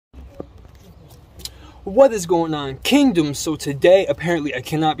What is going on, Kingdom? So today, apparently, I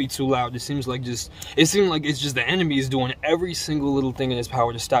cannot be too loud. It seems like it's just the enemy is doing every single little thing in his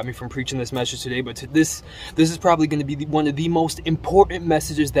power to stop me from preaching this message today. But this is probably going to be one of the most important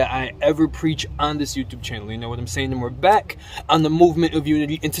messages that I ever preach on this YouTube channel. You know what I'm saying? And we're back on the movement of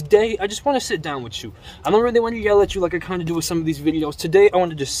unity. And today, I just want to sit down with you. I don't really want to yell at you like I kind of do with some of these videos. Today, I want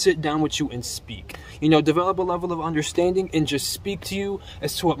to just sit down with you and speak. You know, develop a level of understanding and just speak to you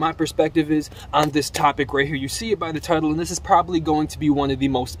as to what my perspective is on this topic right here. You see it by the title, and this is probably going to be one of the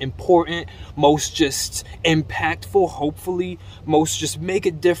most important, most just impactful, hopefully, most just make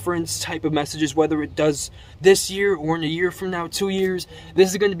a difference type of messages, whether it does this year or in a year from now, 2 years. This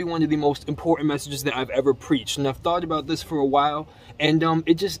is going to be one of the most important messages that I've ever preached, and I've thought about this for a while, and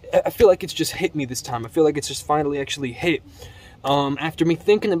I feel like it's just hit me this time. I feel like it's just finally actually hit. After me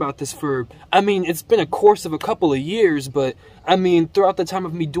thinking about this for, it's been a course of a couple of years, but throughout the time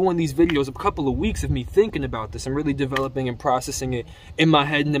of me doing these videos, a couple of weeks of me thinking about this and really developing and processing it in my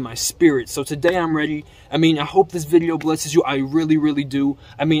head and in my spirit. So today I'm ready. I hope this video blesses you. I really, really do.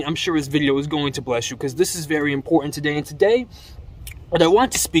 I'm sure this video is going to bless you because this is very important today. And today, what I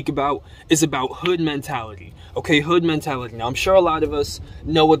want to speak about is about hood mentality. Okay, hood mentality. Now, I'm sure a lot of us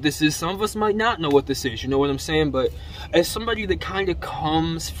know what this is. Some of us might not know what this is. You know what I'm saying? But as somebody that kind of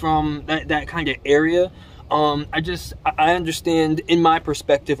comes from that kind of area, I understand, in my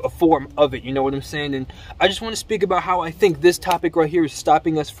perspective, a form of it. You know what I'm saying? And I just want to speak about how I think this topic right here is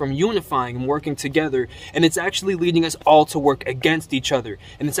stopping us from unifying and working together. And it's actually leading us all to work against each other.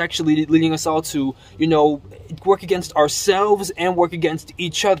 And it's actually leading us all to, work against ourselves and work against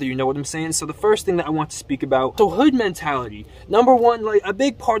each other. You know what I'm saying? So the first thing that I want to speak about, so hood mentality. Number one, like a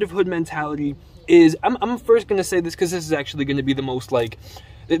big part of hood mentality is, I'm first going to say this because this is actually going to be the most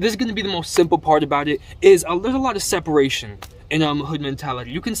this is going to be the most simple part about it, is there's a lot of separation in hood mentality.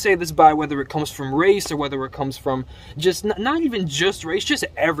 You can say this by whether it comes from race or whether it comes from just, not even just race, just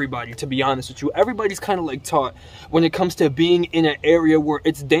everybody, to be honest with you. Everybody's kind of like taught when it comes to being in an area where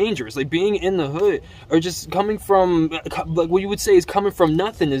it's dangerous, like being in the hood, or just coming from, like what you would say is coming from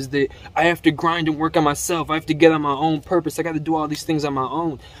nothing, is that I have to grind and work on myself, I have to get on my own purpose, I got to do all these things on my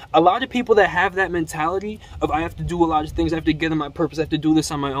own. A lot of people that have that mentality of I have to do a lot of things, I have to get on my purpose, I have to do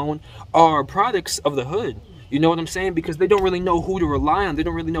this on my own, are products of the hood. You know what I'm saying? Because they don't really know who to rely on. They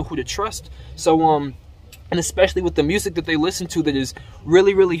don't really know who to trust. So, and especially with the music that they listen to that is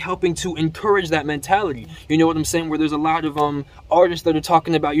really, really helping to encourage that mentality. You know what I'm saying? Where there's a lot of artists that are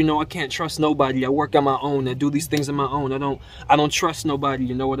talking about, I can't trust nobody. I work on my own. I do these things on my own. I don't trust nobody.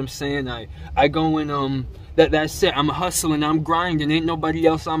 You know what I'm saying? I go and that's it. I'm hustling, I'm grinding, ain't nobody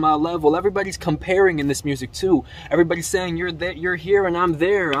else on my level. Everybody's comparing in this music too. Everybody's saying you're here and I'm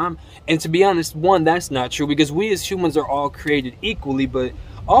there. And to be honest, one, that's not true, because we as humans are all created equally, but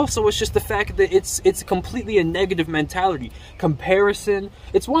also it's just the fact that it's completely a negative mentality. Comparison.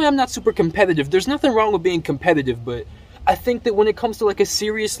 It's why I'm not super competitive. There's nothing wrong with being competitive, but I think that when it comes to like a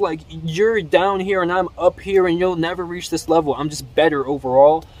serious, like you're down here and I'm up here and you'll never reach this level, I'm just better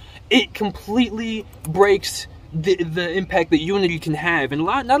overall, it completely breaks the impact that unity can have. And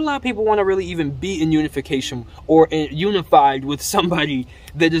not a lot of people want to really even be in unification or unified with somebody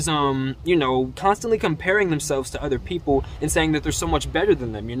that is constantly comparing themselves to other people and saying that they're so much better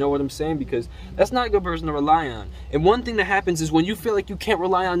than them. You know what I'm saying? Because that's not a good person to rely on. And one thing that happens is when you feel like you can't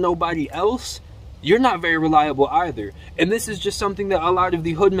rely on nobody else, you're not very reliable either. And this is just something that a lot of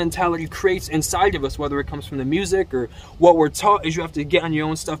the hood mentality creates inside of us, whether it comes from the music or what we're taught is you have to get on your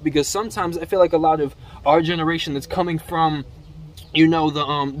own stuff. Because sometimes I feel like a lot of our generation that's coming from,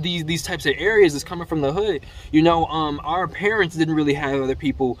 these types of areas is coming from the hood. Our parents didn't really have other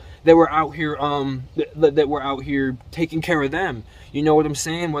people that were out here, that were out here taking care of them. You know what I'm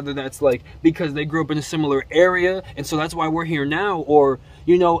saying? Whether that's like because they grew up in a similar area, and so that's why we're here now, or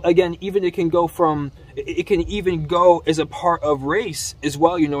again, even it can even go as a part of race as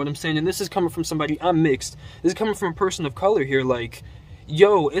well. You know what I'm saying? And this is coming from somebody, I'm mixed. This is coming from a person of color here. Like,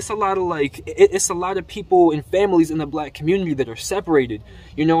 yo, it's a lot of people and families in the black community that are separated.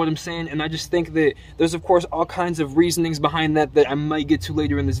 You know what I'm saying? And I just think that there's, of course, all kinds of reasonings behind that I might get to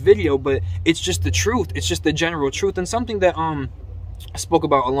later in this video, but it's just the truth. It's just the general truth, and something that I spoke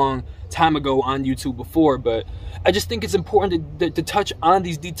about a long time ago on YouTube before, but I just think it's important to touch on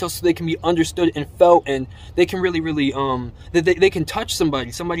these details so they can be understood and felt, and they can really, really, that they can touch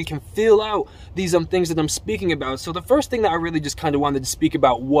somebody. Somebody can feel out these things that I'm speaking about. So the first thing that I really just kind of wanted to speak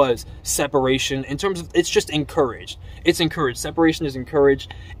about was separation, in terms of it's just encouraged. It's encouraged. Separation is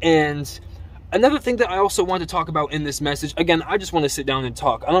encouraged, and Another thing that I also want to talk about in this message, again, I just want to sit down and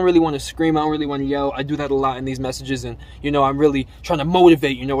talk. I don't really want to scream. I don't really want to yell. I do that a lot in these messages, and, you know, I'm really trying to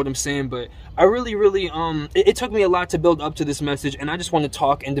motivate, you know what I'm saying? But I really, it took me a lot to build up to this message, and I just want to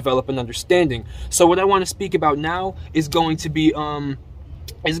talk and develop an understanding. So what I want to speak about now is going to be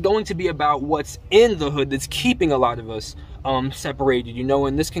about what's in the hood that's keeping a lot of us separated, you know.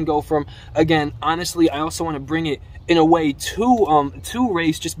 And this can go from, again, honestly, I also want to bring it in a way to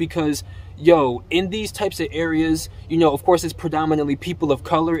race, just because, yo, in these types of areas, you know, of course it's predominantly people of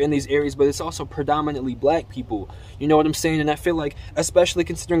color in these areas, but it's also predominantly black people, you know what I'm saying? And I feel like, especially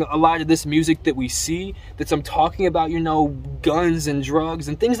considering a lot of this music that we see, that I'm talking about, you know, guns and drugs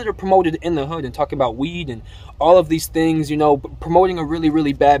and things that are promoted in the hood, and talking about weed and all of these things, you know, promoting a really,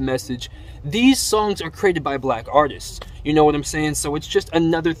 really bad message. These songs are created by black artists, you know what I'm saying? So it's just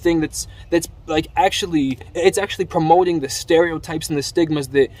another thing that's like actually promoting the stereotypes and the stigmas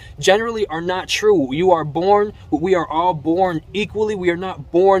that generally are not true. We are all born equally. We are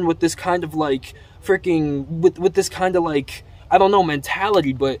not born with this kind of like freaking with this kind of like, I don't know,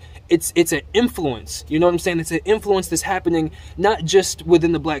 mentality, but it's an influence, you know what I'm saying? It's an influence that's happening not just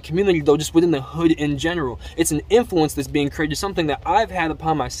within the black community though, just within the hood in general. It's an influence that's being created, something that I've had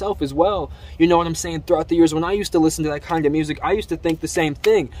upon myself as well, you know what I'm saying? Throughout the years, when I used to listen to that kind of music, I used to think the same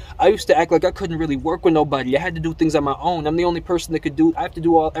thing. I used to act like I couldn't really work with nobody. I had to do things on my own. I'm the only person that I have to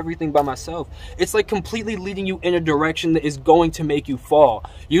do everything by myself. It's like completely leading you in a direction that is going to make you fall.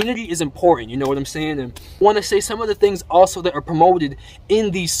 Unity is important, you know what I'm saying? And I want to say some of the things also that are promoted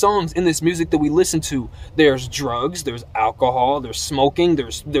in these songs, in this music that we listen to. There's drugs, there's alcohol, there's smoking,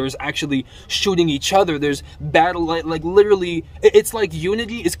 there's actually shooting each other, there's battle, like literally, it's like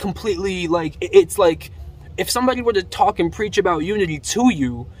unity is completely like, it's like if somebody were to talk and preach about unity to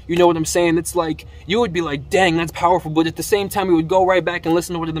you, you know what I'm saying? It's like, you would be like, dang, that's powerful. But at the same time, you would go right back and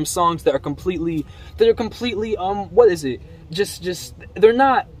listen to one of them songs that are completely, what is it?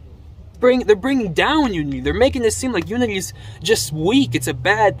 They're bringing down unity. They're making it seem like unity is just weak. It's a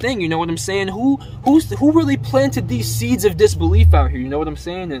bad thing, you know what I'm saying? Who really planted these seeds of disbelief out here, you know what I'm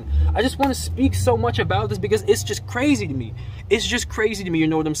saying? And I just want to speak so much about this because it's just crazy to me. It's just crazy to me, you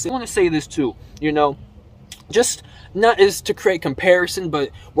know what I'm saying? I want to say this too, you know, just not as to create comparison, but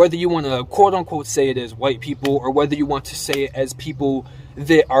whether you want to quote unquote say it as white people, or whether you want to say it as people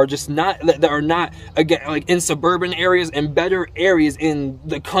that are just not, again, like in suburban areas and better areas in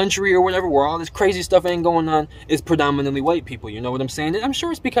the country or whatever, where all this crazy stuff ain't going on, is predominantly white people, you know what I'm saying? And I'm sure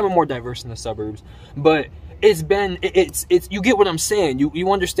it's becoming more diverse in the suburbs, but it's you get what I'm saying.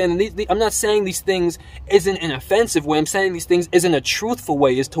 You understand. And I'm not saying these things isn't an offensive way. I'm saying these things isn't a truthful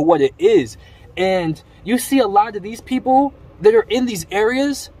way as to what it is. And you see a lot of these people that are in these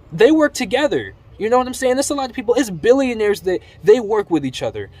areas, they work together. You know what I'm saying? There's a lot of people, it's billionaires that they work with each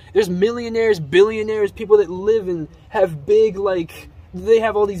other. There's millionaires, billionaires, people that live and have big, like, they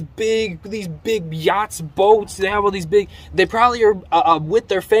have all these big yachts, boats. They have all these they probably are with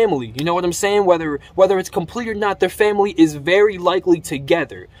their family. You know what I'm saying? Whether it's complete or not, their family is very likely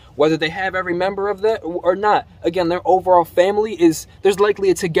together. Whether they have every member of that or not, again, their overall family there's likely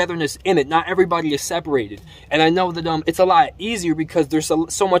a togetherness in it. Not everybody is separated. And I know that it's a lot easier because there's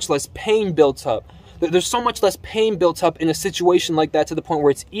so much less pain built up. There's so much less pain built up in a situation like that, to the point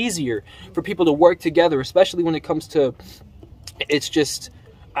where it's easier for people to work together, especially when it comes to, it's just,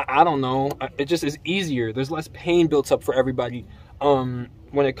 I don't know, it just is easier. There's less pain built up for everybody when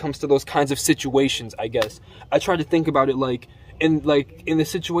it comes to those kinds of situations, I guess. I try to think about it like in the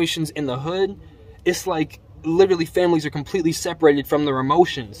situations in the hood, it's like literally families are completely separated from their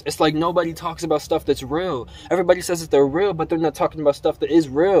emotions. It's like nobody talks about stuff that's real. Everybody says that they're real, but they're not talking about stuff that is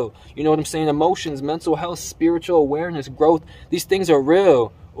real. You know what I'm saying? Emotions, mental health, spiritual awareness, growth, these things are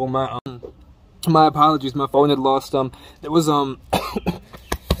real. Oh, my apologies, my phone had lost there was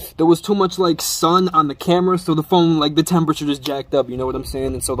there was too much like sun on the camera, so the phone, like the temperature just jacked up, you know what I'm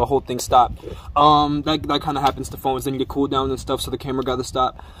saying? And so the whole thing stopped. That kind of happens to phones. They need to cool down and stuff, so the camera got to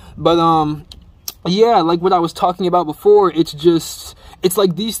stop. But yeah, like what I was talking about before, it's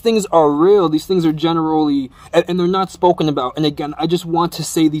like these things are real. These things are generally, and they're not spoken about. And again, I just want to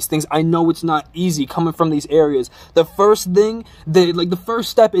say these things. I know it's not easy coming from these areas. The first thing, the first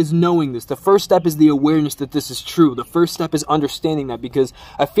step is knowing this. The first step is the awareness that this is true. The first step is understanding that, because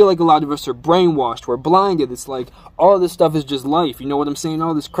I feel like a lot of us are brainwashed. We're blinded. It's like all of this stuff is just life. You know what I'm saying?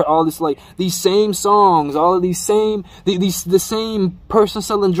 All this like these same songs, all of these same, the same person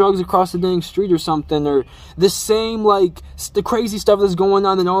selling drugs across the dang street or something, or the same like the crazy stuff that's going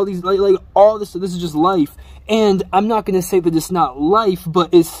on, and all these like all this is just life. And I'm not gonna say that it's not life, but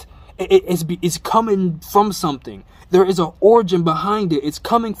it's coming from something. There is an origin behind it. It's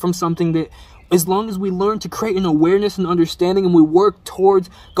coming from something that as long as we learn to create an awareness and understanding and we work towards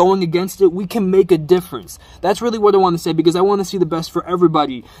going against it, we can make a difference. That's really what I want to say, because I want to see the best for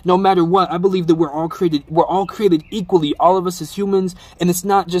everybody, no matter what. I believe that we're all created equally, all of us as humans, and it's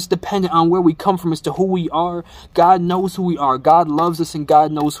not just dependent on where we come from as to who we are. God knows who we are. God loves us, and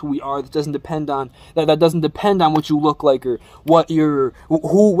God knows who we are. That doesn't depend on what you look like, or what your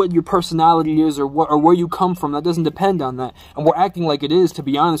personality is, or where you come from. That doesn't depend on that. And we're acting like it is, to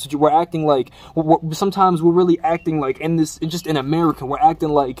be honest with you. We're acting like, sometimes we're really acting like, just in America, we're acting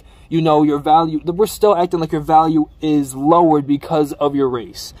like, your value, we're still acting like your value is lowered because of your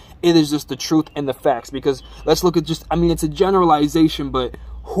race. It is just the truth and the facts, because let's look at it's a generalization, but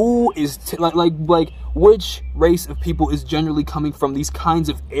who is, which race of people is generally coming from these kinds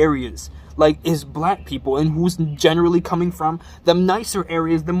of areas? Like, is black people, and who's generally coming from the nicer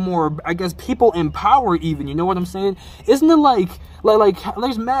areas, the more, I guess, people in power even, you know what I'm saying? Isn't it like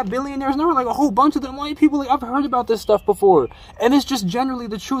there's mad billionaires, and there were like a whole bunch of them white people? Like, I've heard about this stuff before, and it's just generally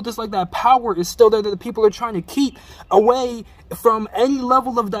the truth. It's like that power is still there that the people are trying to keep away from any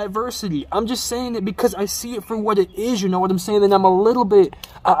level of diversity. I'm just saying it because I see it for what it is, you know what I'm saying? And I'm a little bit,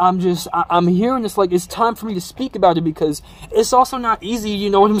 I'm hearing this, like, it's time for me to speak about it, because it's also not easy, you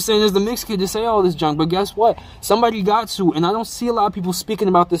know what I'm saying, as the mixed kid, to say all this junk. But guess what? Somebody got to, and I don't see a lot of people speaking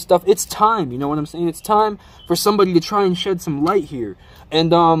about this stuff. It's time, you know what I'm saying? It's time for somebody to try and shed some light here.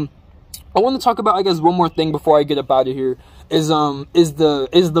 And I want to talk about, I guess, one more thing before I get up out of here, is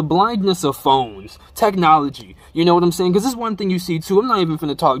the blindness of phones, technology. You know what I'm saying? Because this is one thing you see too. I'm not even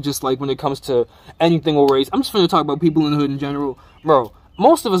finna talk just like when it comes to anything or race. I'm just finna talk about people in the hood in general. Bro,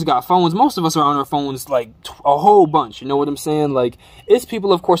 most of us got phones. Most of us are on our phones, like, a whole bunch. You know what I'm saying? Like, it's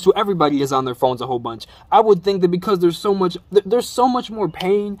people, of course, who everybody is on their phones a whole bunch. I would think that because there's so much more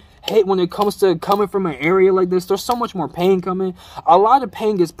pain, hate when it comes to coming from an area like this. There's so much more pain coming. A lot of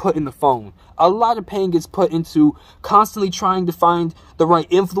pain gets put in the phone. A lot of pain gets put into constantly trying to find the right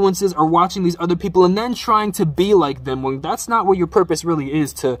influences, or watching these other people and then trying to be like them, when that's not what your purpose really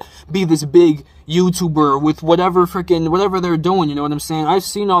is, to be this big YouTuber with whatever they're doing, you know what I'm saying? I've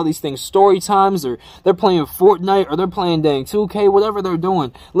seen all these things, story times, or they're playing Fortnite, or they're playing dang 2K, whatever they're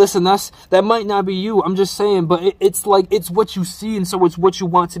doing. Listen, that might not be you, I'm just saying, but it's like, it's what you see, and so it's what you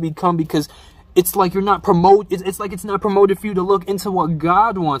want to become, because it's like you're not promoted. It's like it's not promoted for you to look into what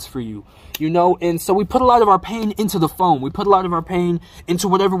God wants for you, you know? And so we put a lot of our pain into the phone. We put a lot of our pain into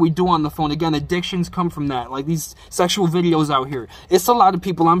whatever we do on the phone. Again, addictions come from that. Like these sexual videos out here. It's a lot of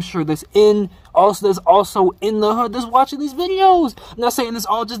people, I'm sure, that's also in the hood that's watching these videos. I'm not saying this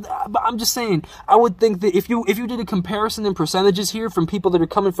all just, but I'm just saying, I would think that if you did a comparison in percentages here from people that are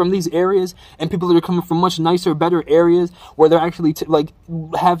coming from these areas and people that are coming from much nicer, better areas where they're actually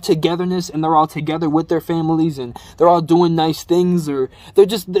have togetherness, and they're all together with their families, and they're all doing nice things, or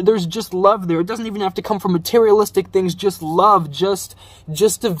there's just love there. It doesn't even have to come from materialistic things, just love, just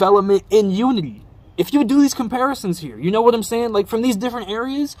development in unity. If you do these comparisons here, you know what I'm saying? Like, from these different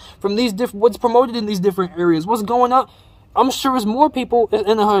areas, from these what's promoted in these different areas, what's going up, I'm sure there's more people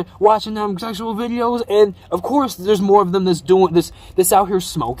in the hood watching them sexual videos, and of course there's more of them that's doing this out here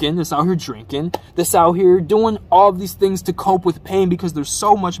smoking, this out here drinking, this out here doing all of these things to cope with pain, because there's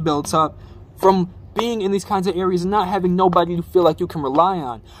so much built up from being in these kinds of areas and not having nobody to feel like you can rely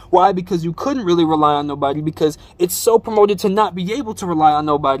on. Why? Because you couldn't really rely on nobody, because it's so promoted to not be able to rely on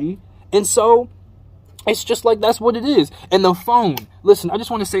nobody, and so it's just like, that's what it is. And the phone, listen, I just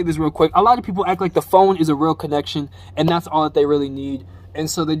want to say this real quick. A lot of people act like the phone is a real connection, and that's all that they really need. And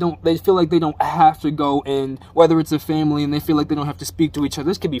so they feel like they don't have to go, and whether it's a family, and they feel like they don't have to speak to each other.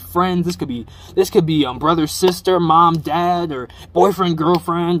 This could be friends, this could be brother, sister, mom, dad, or boyfriend,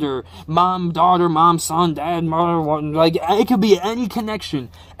 girlfriend, or mom, daughter, mom, son, dad, mother, like, it could be any connection,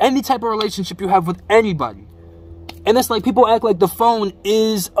 any type of relationship you have with anybody. And it's like, people act like the phone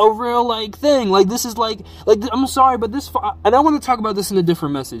is a real, like, thing. Like, this is like, I'm sorry, but this, and I want to talk about this in a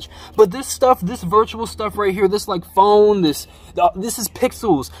different message, but this stuff, this virtual stuff right here, this, like, phone, this is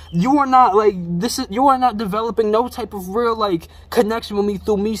pixels. You are not, like, you are not developing no type of real, like, connection with me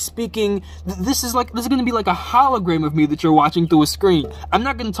through me speaking. This is going to be like a hologram of me that you're watching through a screen. I'm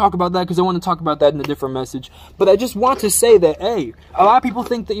not going to talk about that, because I want to talk about that in a different message, but I just want to say that, hey, a lot of people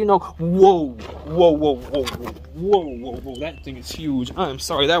think that, you know, whoa, that thing is huge. I'm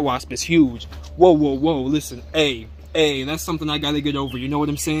sorry, that wasp is huge. Whoa, listen, hey, that's something I gotta get over, you know what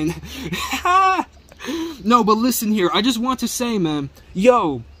I'm saying? No, but listen here, I just want to say, man,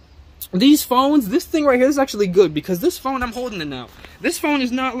 yo, these phones, this thing right here is actually good, because this phone, I'm holding it now. This phone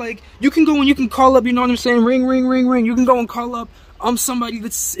is not like, you can go and you can call up, you know what I'm saying, ring, ring, ring, ring. You can go and call up somebody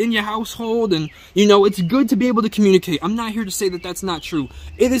that's in your household, and you know, it's good to be able to communicate. I'm not here to say that that's not true.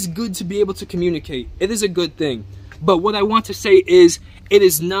 It is good to be able to communicate. It is a good thing. But what I want to say is, it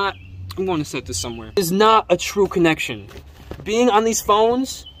is not, I'm going to set this somewhere. It is not a true connection. Being on these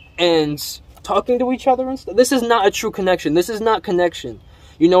phones and talking to each other and stuff, this is not a true connection. This is not connection.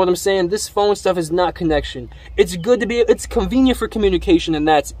 You know what I'm saying? This phone stuff is not connection. It's good to be, it's convenient for communication, and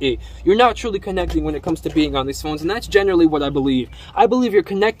that's it. You're not truly connecting when it comes to being on these phones, and that's generally what I believe. I believe you're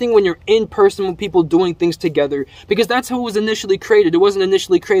connecting when you're in person with people doing things together, because that's how it was initially created. It wasn't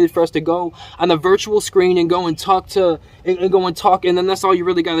initially created for us to go on a virtual screen and go and talk to, and go and talk, and then that's all you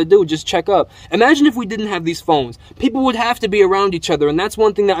really got to do, just check up. Imagine if we didn't have these phones. People would have to be around each other, and that's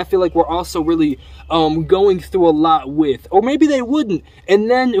one thing that I feel like we're also really going through a lot with. Or maybe they wouldn't,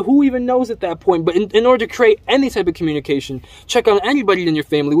 and then who even knows at that point? But in order to create any type of communication, check on anybody in your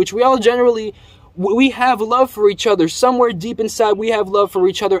family, which we all generally, we have love for each other. Somewhere deep inside, we have love for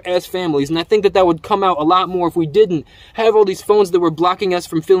each other as families. And I think that that would come out a lot more if we didn't have all these phones that were blocking us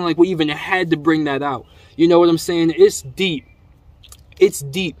from feeling like we even had to bring that out. You know what I'm saying? It's deep. It's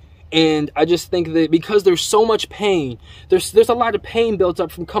deep. And I just think that because there's so much pain, there's a lot of pain built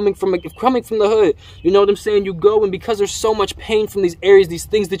up from coming from the hood. You know what I'm saying? You go, and because there's so much pain from these areas, these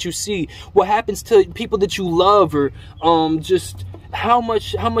things that you see, what happens to people that you love, or just how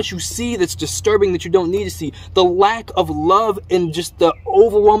much you see that's disturbing that you don't need to see, the lack of love and just the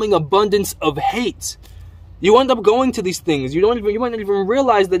overwhelming abundance of hate. You end up going to these things. You might not even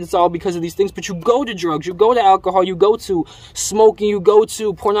realize that it's all because of these things, but you go to drugs, you go to alcohol, you go to smoking, you go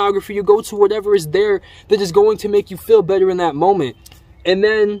to pornography, you go to whatever is there that is going to make you feel better in that moment. And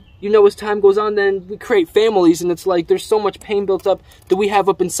then, you know, as time goes on, then we create families, and it's like there's so much pain built up that we have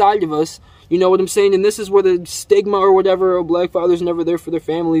up inside of us. You know what I'm saying? And this is where the stigma or whatever, or black fathers never there for their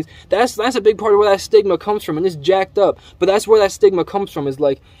families. That's a big part of where that stigma comes from, and it's jacked up. But that's where that stigma comes from, is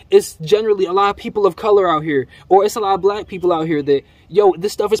like, it's generally a lot of people of color out here, or it's a lot of black people out here that, yo,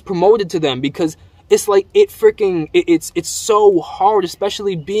 this stuff is promoted to them, because it's like, it's so hard,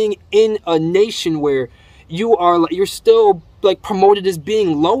 especially being in a nation where you're still like promoted as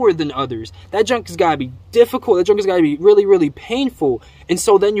being lower than others. That junk has got to be difficult. That junk has got to be really, really painful. And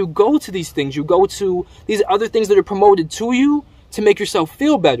so then you go to these things. You go to these other things that are promoted to you to make yourself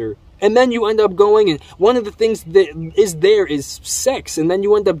feel better. And then you end up going, and one of the things that is there is sex. And then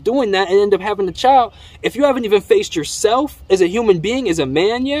you end up doing that and end up having a child. If you haven't even faced yourself as a human being, as a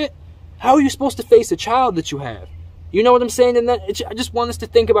man yet, how are you supposed to face a child that you have? You know what I'm saying? And then I just want us to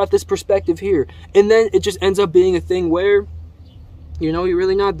think about this perspective here. And then it just ends up being a thing where, you know, you're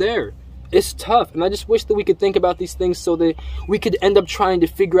really not there. It's tough. And I just wish that we could think about these things so that we could end up trying to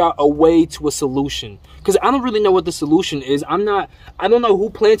figure out a way to a solution. Because I don't really know what the solution is. I don't know who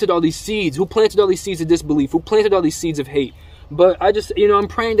planted all these seeds. Who planted all these seeds of disbelief? Who planted all these seeds of hate? But I just, you know, I'm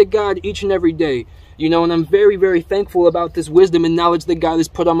praying to God each and every day. You know, and I'm very, very thankful about this wisdom and knowledge that God has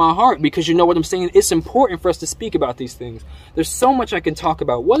put on my heart, because you know what I'm saying? It's important for us to speak about these things. There's so much I can talk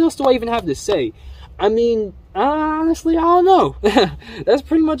about. What else do I even have to say? I mean, honestly, I don't know. That's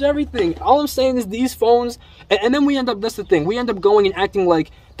pretty much everything. All I'm saying is these phones, and then we end up, that's the thing, we end up going and acting like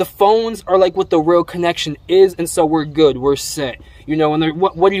the phones are like what the real connection is, and so we're good, we're set. You know, and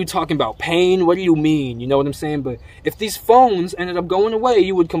what are you talking about? Pain? What do you mean? You know what I'm saying? But if these phones ended up going away,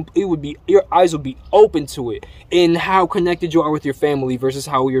 your eyes would be open to it in how connected you are with your family versus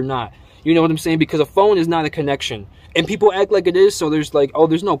how you're not. You know what I'm saying? Because a phone is not a connection. And people act like it is, so there's like, oh,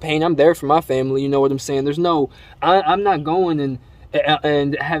 there's no pain. I'm there for my family. You know what I'm saying? There's no, I'm not going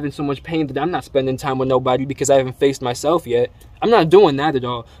and having so much pain that I'm not spending time with nobody because I haven't faced myself yet. I'm not doing that at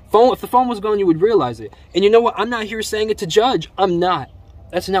all. If the phone was gone, you would realize it. And you know what? I'm not here saying it to judge. I'm not.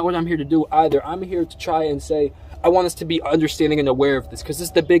 That's not what I'm here to do either. I'm here to try and say, I want us to be understanding and aware of this, because this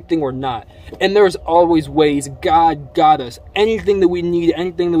is the big thing we're not. And there's always ways. God got us. Anything that we need,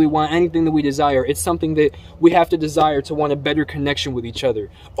 anything that we want, anything that we desire, it's something that we have to desire to want a better connection with each other.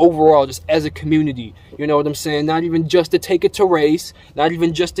 Overall, just as a community. You know what I'm saying? Not even just to take it to race, not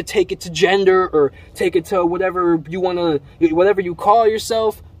even just to take it to gender, or take it to whatever you want to, whatever you call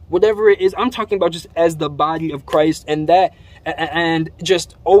yourself, whatever it is. I'm talking about just as the body of Christ, and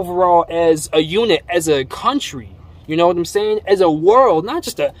just overall as a unit, as a country. You know what I'm saying? As a world, not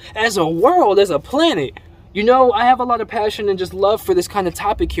just as a world, as a planet. You know, I have a lot of passion and just love for this kind of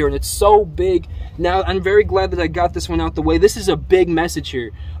topic here, and it's so big. Now, I'm very glad that I got this one out the way. This is a big message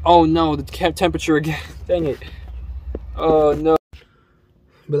here. Oh no, the temperature again. Dang it. Oh no.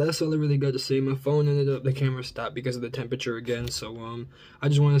 But that's all I really got to say. My phone ended up, the camera stopped because of the temperature again. So I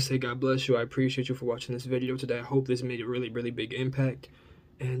just want to say God bless you. I appreciate you for watching this video today. I hope this made a really, really big impact.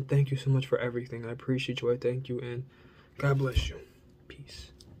 And thank you so much for everything. I appreciate you. I thank you. And God bless you.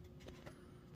 Peace.